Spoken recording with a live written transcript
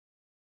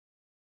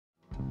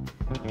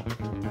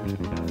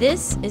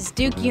This is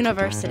Duke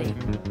University.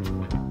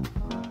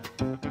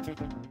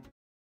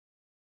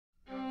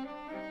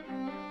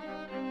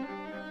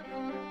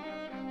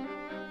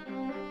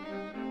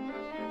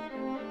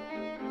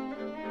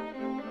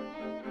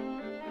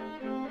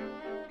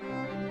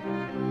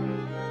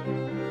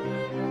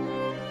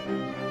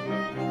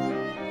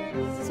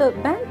 So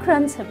bank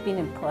runs have been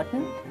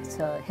important,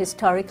 so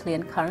historically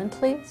and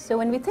currently. So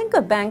when we think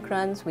of bank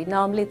runs, we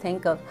normally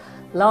think of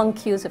long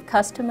queues of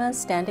customers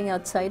standing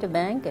outside a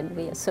bank, and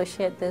we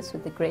associate this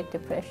with the Great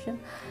Depression.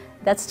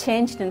 That's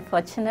changed,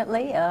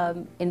 unfortunately.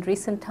 In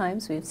recent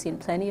times, we've seen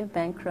plenty of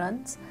bank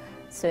runs.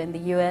 So in the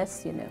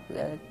US,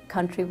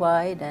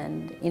 Countrywide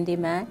and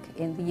IndyMac.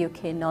 In the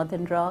UK,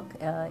 Northern Rock.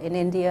 In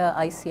India,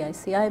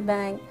 ICICI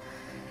Bank.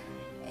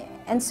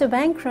 And so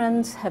bank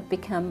runs have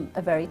become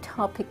a very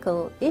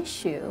topical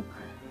issue,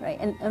 right?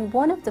 And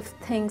one of the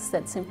things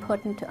that's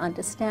important to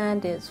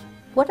understand is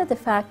what are the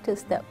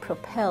factors that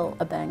propel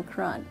a bank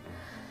run?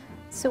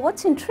 So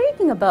what's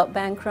intriguing about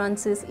bank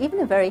runs is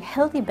even a very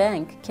healthy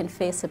bank can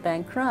face a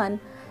bank run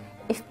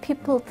if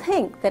people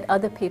think that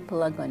other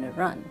people are going to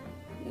run.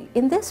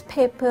 In this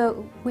paper,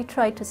 we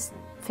try to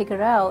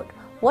figure out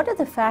what are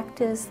the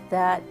factors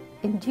that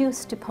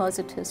induce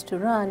depositors to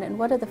run and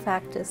what are the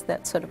factors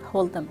that sort of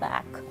hold them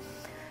back.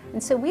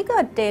 And so we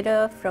got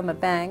data from a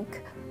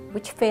bank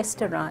which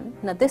faced a run.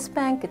 Now this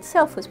bank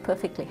itself was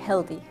perfectly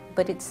healthy,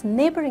 but its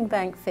neighboring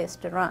bank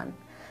faced a run.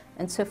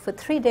 And so for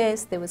 3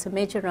 days there was a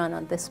major run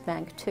on this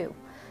bank too.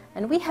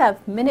 And we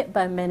have minute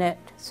by minute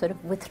sort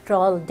of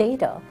withdrawal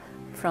data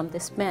from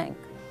this bank.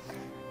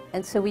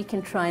 And so we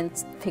can try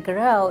and figure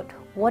out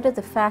what are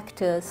the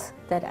factors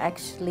that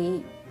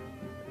actually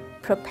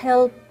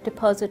propel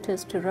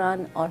depositors to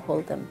run or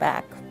hold them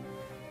back.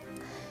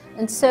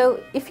 And so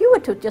if you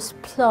were to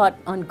just plot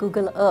on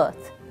Google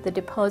Earth the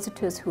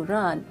depositors who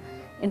run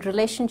in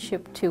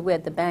relationship to where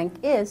the bank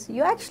is,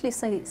 you actually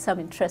see some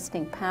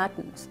interesting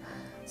patterns.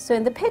 So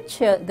in the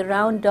picture, the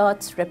round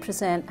dots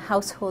represent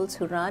households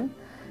who run.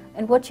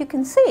 And what you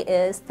can see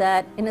is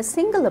that in a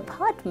single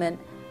apartment,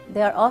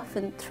 there are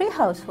often 3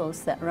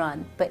 households that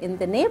run, but in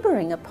the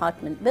neighboring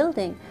apartment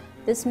building,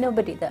 there's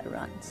nobody that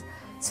runs.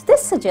 So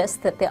this suggests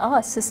that there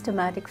are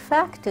systematic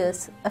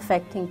factors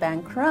affecting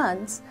bank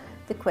runs.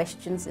 The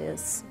question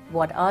is,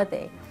 what are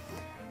they?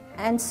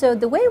 And so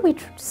the way we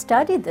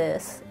study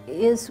this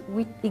is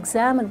we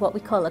examine what we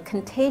call a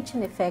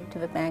contagion effect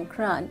of a bank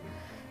run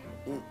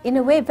in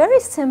a way very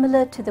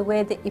similar to the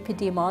way the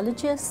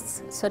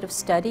epidemiologists sort of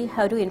study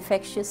how do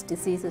infectious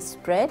diseases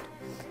spread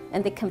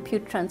and they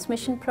compute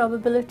transmission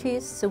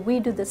probabilities. So we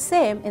do the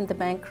same in the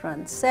bank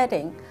run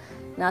setting,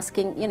 and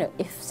asking,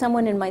 if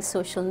someone in my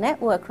social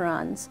network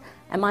runs,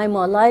 am I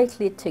more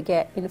likely to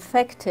get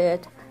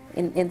infected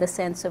in the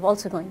sense of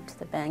also going to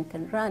the bank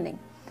and running?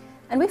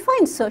 And we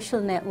find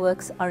social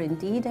networks are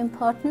indeed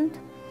important,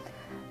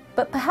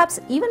 but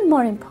perhaps even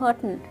more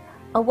important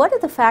are what are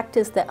the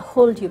factors that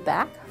hold you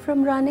back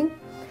from running?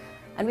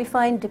 And we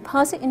find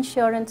deposit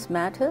insurance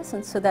matters,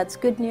 and so that's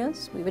good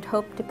news. We would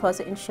hope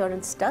deposit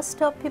insurance does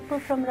stop people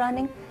from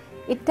running.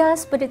 It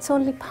does, but it's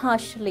only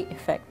partially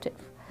effective.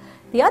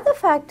 The other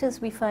factors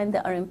we find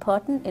that are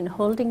important in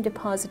holding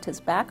depositors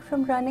back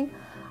from running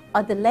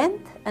are the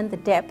length and the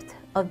depth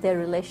of their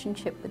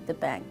relationship with the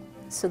bank.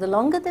 So the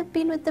longer they've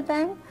been with the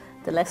bank,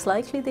 the less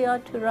likely they are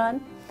to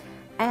run,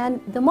 and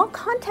the more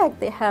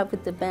contact they have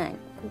with the bank,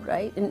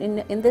 right?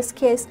 In this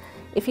case,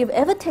 if you've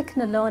ever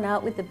taken a loan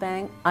out with the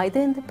bank, either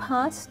in the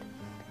past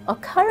or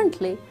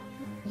currently,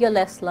 you're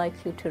less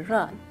likely to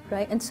run,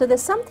 right? And so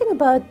there's something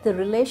about the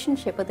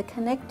relationship or the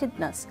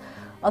connectedness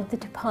of the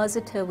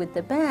depositor with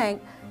the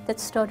bank that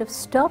sort of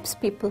stops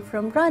people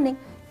from running,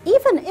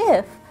 even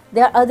if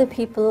there are other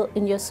people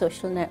in your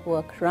social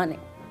network running,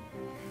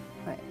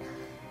 right?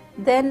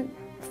 Then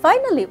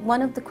finally,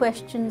 one of the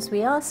questions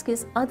we ask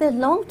is, are there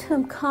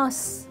long-term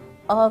costs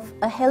of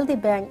a healthy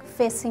bank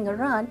facing a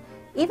run,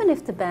 even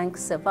if the bank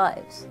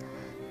survives?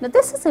 Now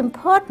this is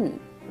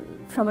important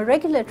from a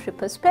regulatory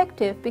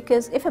perspective,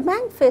 because if a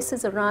bank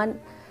faces a run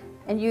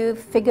and you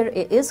figure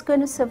it is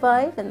going to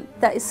survive, and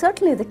that is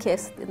certainly the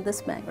case in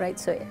this bank, right?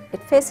 So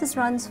it faces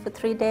runs for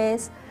 3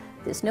 days,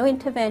 there's no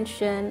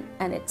intervention,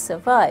 and it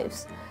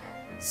survives.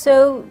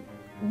 So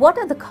what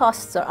are the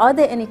costs, or are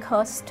there any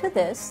costs to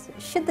this?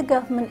 Should the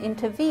government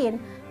intervene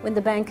when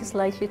the bank is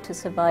likely to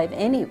survive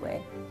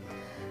anyway?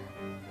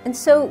 And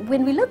so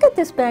when we look at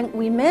this bank,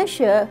 we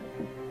measure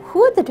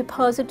who are the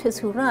depositors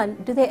who run,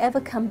 do they ever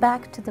come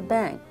back to the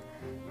bank?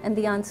 And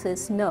the answer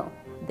is no,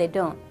 they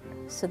don't.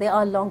 So there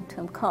are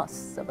long-term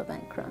costs of a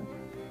bank run.